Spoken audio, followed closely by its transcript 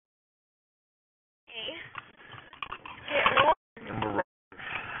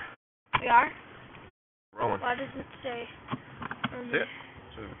Why does it say? That's it.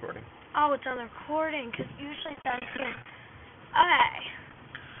 It's recording. Oh, it's on the recording, because usually that's it. Okay.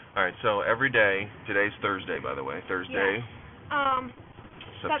 Alright, so every day, today's Thursday, by the way. Thursday. Yes.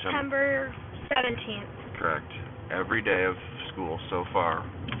 September 17th. Correct. Every day of school so far,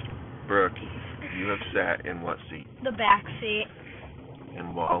 Brooke, you have sat in what seat? The back seat.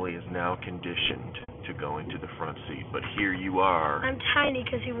 And Wally is now conditioned to go into the front seat. But here you are. I'm tiny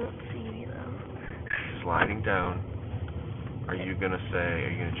because he won't see me, though. Sliding down. Are you going to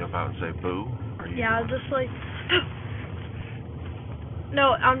jump out and say boo? Yeah, I'll just like...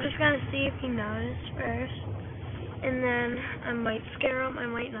 No, I'm just going to see if he knows first. And then I might scare him, I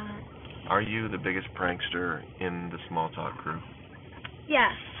might not. Are you the biggest prankster in the small talk crew?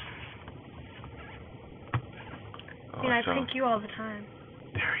 Yes. Oh, and I prank you all the time.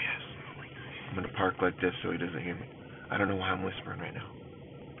 There he is. I'm going to park like this so he doesn't hear me. I don't know why I'm whispering right now.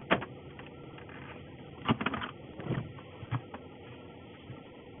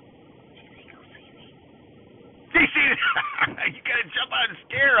 You gotta jump out and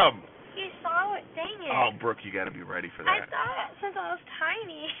scare him. He saw it, dang it. Oh, Brooke, you gotta be ready for that. I thought since I was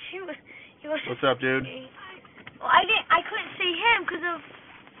tiny, he was. What's up, dude? Well, I couldn't see him because of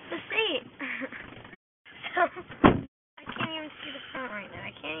the seat. So I can't even see the front right now.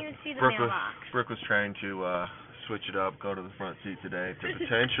 I can't even see the mailbox. Brooke was trying to switch it up, go to the front seat today to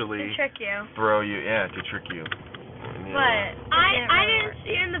potentially to trick you. Throw you, to trick you. But I didn't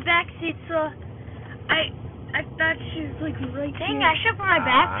see her in the back seat, so I thought she was like right there. Dang, I should put my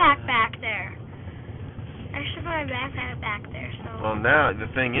backpack back there. So. Well, now the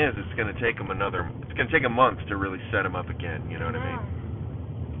thing is, it's gonna take him a month to really set him up again. You know what I mean?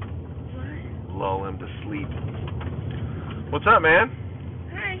 What? Lull him to sleep. What's up, man?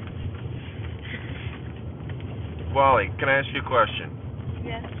 Hi. Wally, can I ask you a question?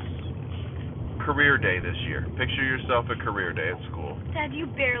 Yes. Career day this year. Picture yourself at career day at school. Dad, you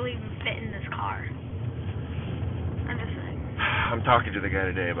barely even fit in this car. I'm just saying. I'm talking to the guy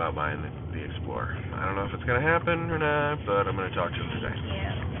today about buying the Explorer. I don't know if it's going to happen or not, but I'm going to talk to him today.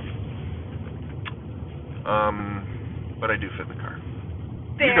 Yeah. But I do fit in the car.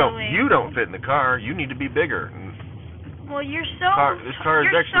 Barely. You don't fit in the car. You need to be bigger. Well, this car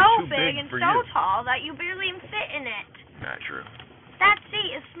is actually too big and for so you. tall that you barely even fit in it. Not true. That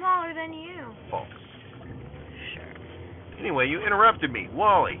seat is smaller than you. False. Sure. Anyway, you interrupted me.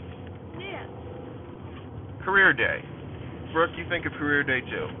 Wally. Yeah. Career day. Brooke, you think of career day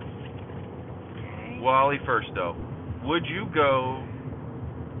too. Okay. Wally first, though. Would you go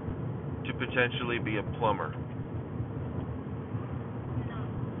to potentially be a plumber? No.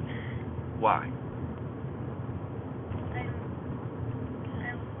 Why? I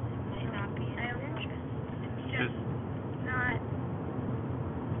might not be of interest. It's just not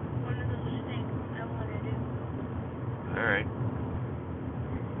one of those things I want to do. Alright.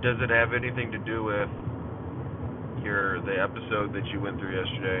 Does it have anything to do with the episode that you went through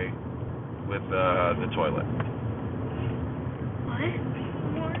yesterday with the toilet? What?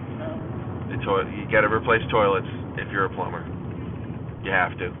 The toilet. You got to replace toilets if you're a plumber. You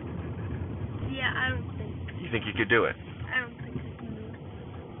have to. Yeah, I don't think. You think you could do it? I don't think I can do it.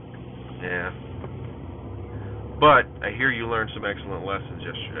 Yeah. But I hear you learned some excellent lessons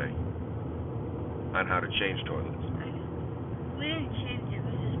yesterday on how to change toilets. We didn't change it.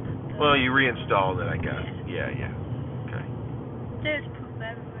 We just put the... Well, you reinstalled it, I guess. Yeah. Okay. There's poop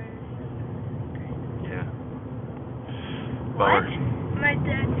everywhere. Yeah. What? Bummer. My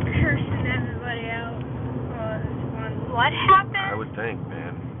dad's cursing everybody out. Oh, this one. What happened? I would think,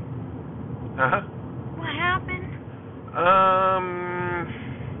 man. Huh? What happened?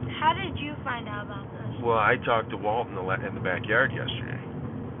 How did you find out about this? Well, I talked to Walt in the backyard yesterday.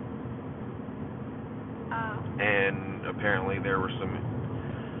 Oh. And apparently there were some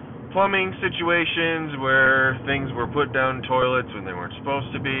plumbing situations where things were put down toilets when they weren't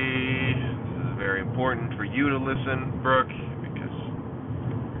supposed to be. This is very important for you to listen, Brooke, because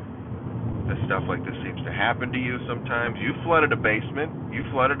stuff like this seems to happen to you sometimes. You flooded a basement. You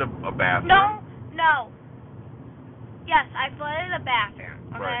flooded a bathroom. No. Yes, I flooded a bathroom,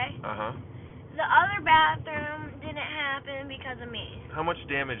 okay? Right. Uh-huh. The other bathroom didn't happen because of me. How much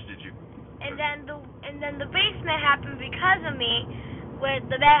damage did you... And then the basement happened because of me with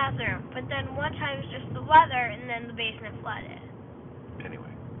the bathroom. But then one time it was just the weather, and then the basement flooded.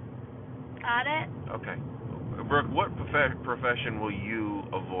 Anyway. Got it? Okay. Brooke, what profession will you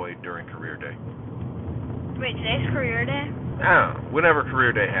avoid during career day? Wait, today's career day? Whenever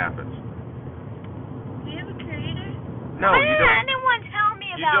career day happens. We have a career day? No, you don't. Anyone tell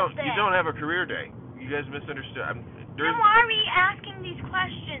me about this? You don't have a career day. You guys misunderstood. Then why are we asking these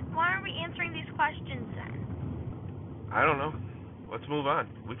questions? Why are we answering these questions then? I don't know. Let's move on.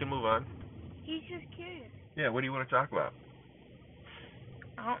 We can move on. He's just curious. Yeah, what do you want to talk about?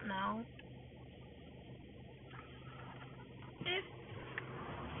 I don't know. If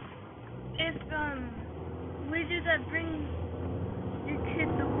wages that bring your kid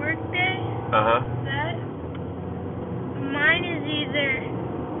to work day, that mine is either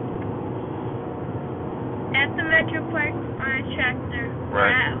at the Metroplex on a tractor or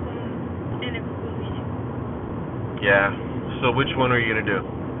at home in a cruise. Yeah. So which one are you gonna do?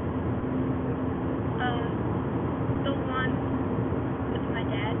 The one with my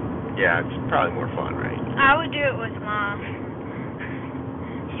dad. Yeah, it's probably more fun, right? I would do it with Mom.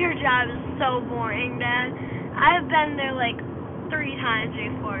 Your job is so boring, Dad. I've been there like 3 times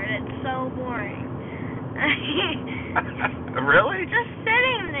before, and it's so boring. Really? Just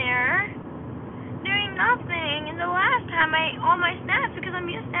sitting there, doing nothing, and the last time I ate all my snacks because I'm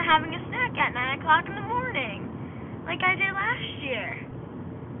used to having a snack at 9 o'clock in the morning, like I did last year.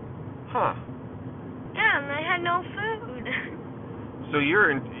 Huh. Yeah, and I had no food. So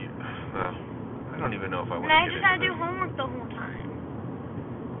you're in... I don't even know if I want to And I get just had to into do homework the whole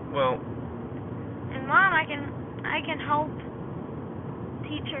time. Well... And Mom, I can help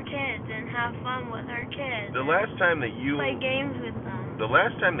teach her kids and have fun with her kids. The last time that you... Play games with them. The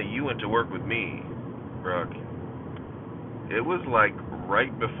last time that you went to work with me, Brooke, it was like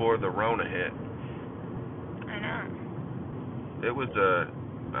right before the Rona hit. I know. It was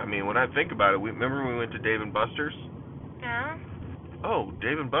I mean, when I think about it, remember when we went to Dave & Buster's? Yeah? Oh,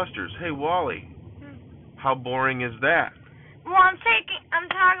 Dave & Buster's. Hey, Wally. How boring is that? Well, I'm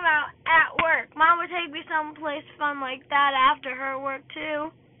talking about at work. Mom would take me someplace fun like that after her work,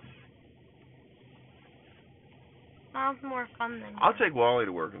 too. Mom's more fun than you. I'll take Wally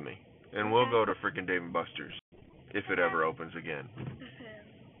to work with me, and we'll go to freaking Dave & Buster's if it ever opens again.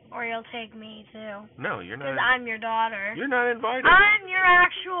 Or you'll take me, too. No, you're not. Because I'm your daughter. You're not invited. I'm your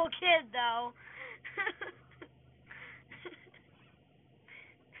actual kid, though.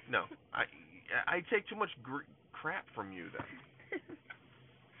 No, I take too much crap from you, then.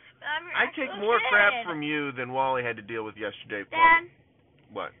 I take more crap from you than Wally had to deal with yesterday. Dad?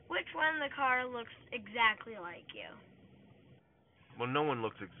 What? Which one in the car looks exactly like you? Well, no one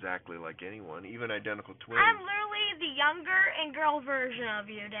looks exactly like anyone, even identical twins. I'm literally the younger and girl version of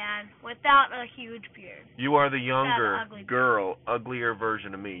you, Dad, without a huge beard. You are the younger, girl, uglier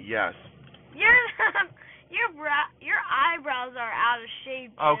version of me, yes. Your eyebrows are out of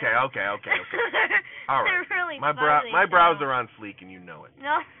shape. Dad. Okay. All right. They're really my brows are on fleek, and you know it.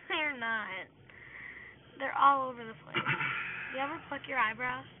 No, they're not. They're all over the place. You ever pluck your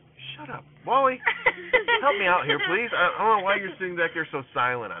eyebrows? Shut up. Wally, help me out here, please. I don't know why you're sitting back there so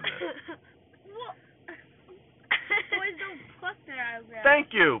silent on this. Boys don't pluck their eyebrows.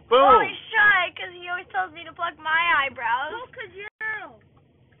 Thank you. Boom. Wally's shy because he always tells me to pluck my eyebrows. Oh, because you're a girl.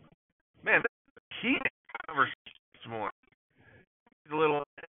 Man, this is a heated conversation this morning. He's a little...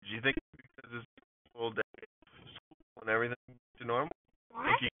 Do you think because this whole day school and everything to normal? What?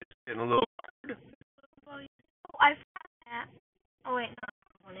 I think he's getting a little tired. Oh, I found that. Oh, wait, no.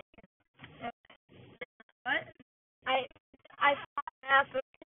 What? I found that for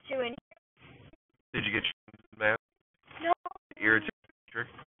 2 in here. Did you get your mask? No. Irritated?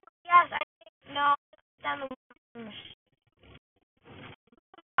 Yes, I think, no. Down the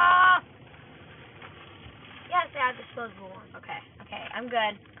yes, I have disposable ones. Okay, I'm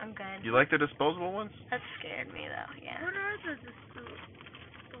good. You like the disposable ones? That scared me, though, yeah. What are the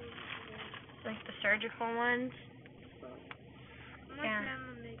disposable ones? Like the surgical ones? My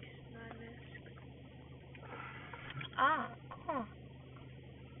grandma makes my mask. Oh, cool.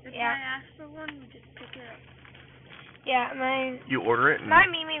 If I ask for one, you just pick it up. Yeah, You order it? And my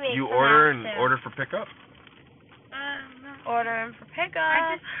Mimi makes you them order and too. order for pickup? No. Order them for pickup.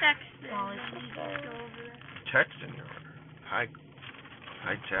 I just text them. Texting your order. Hi,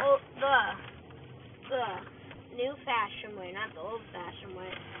 text. Well, the new-fashioned way, not the old-fashioned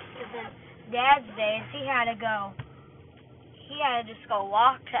way. Because in Dad's days, he had to just go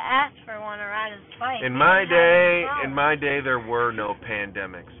walk to ask for one or ride his bike. In my day, there were no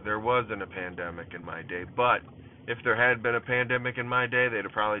pandemics. There wasn't a pandemic in my day. But if there had been a pandemic in my day, they'd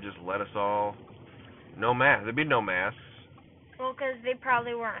have probably just let us all... No masks. There'd be no masks. Well, because they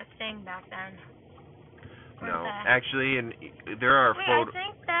probably weren't a thing back then. No, actually, there are photos. I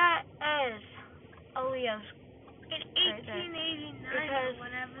think that is Aaliyah's. In 1889, because,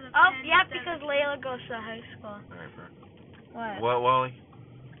 whenever the because Layla goes to high school. All right, bro. What, Wally?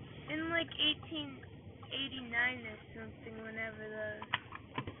 In like 1889 or something, whenever the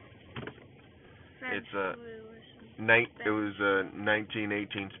Spanish flu or something. It was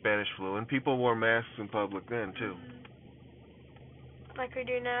 1918 Spanish flu, and people wore masks in public then too. Like we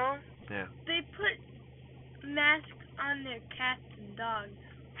do now? Yeah. They put masks on their cats and dogs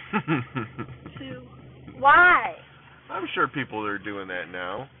too. Why? I'm sure people are doing that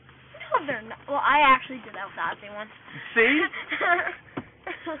now. No, they're not. Well, I actually did that with Ozzy once. See?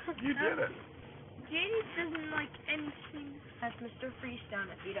 You did it. JD doesn't like anything. That's Mr. Freestone,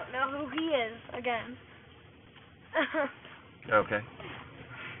 if you don't know who he is, again. Okay.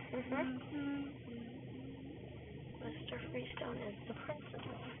 Mr. Freestone is the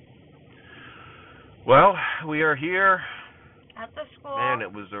principal. Well, we are here. At the school. Man,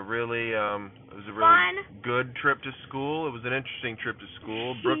 it was a really Fun. good trip to school. It was an interesting trip to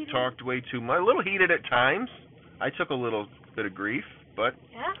school. Brooke talked way too much. A little heated at times. I took a little bit of grief, but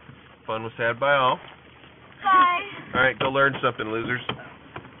Yeah. fun was had by all. Bye. All right, go learn something, losers.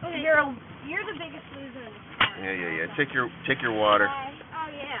 Okay, you're the biggest loser in this car. Yeah. Take your water. Bye. Oh,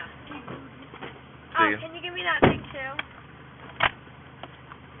 yeah. See ya. Can you give me that thing, too?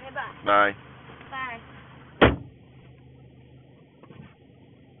 Okay, bye. Bye.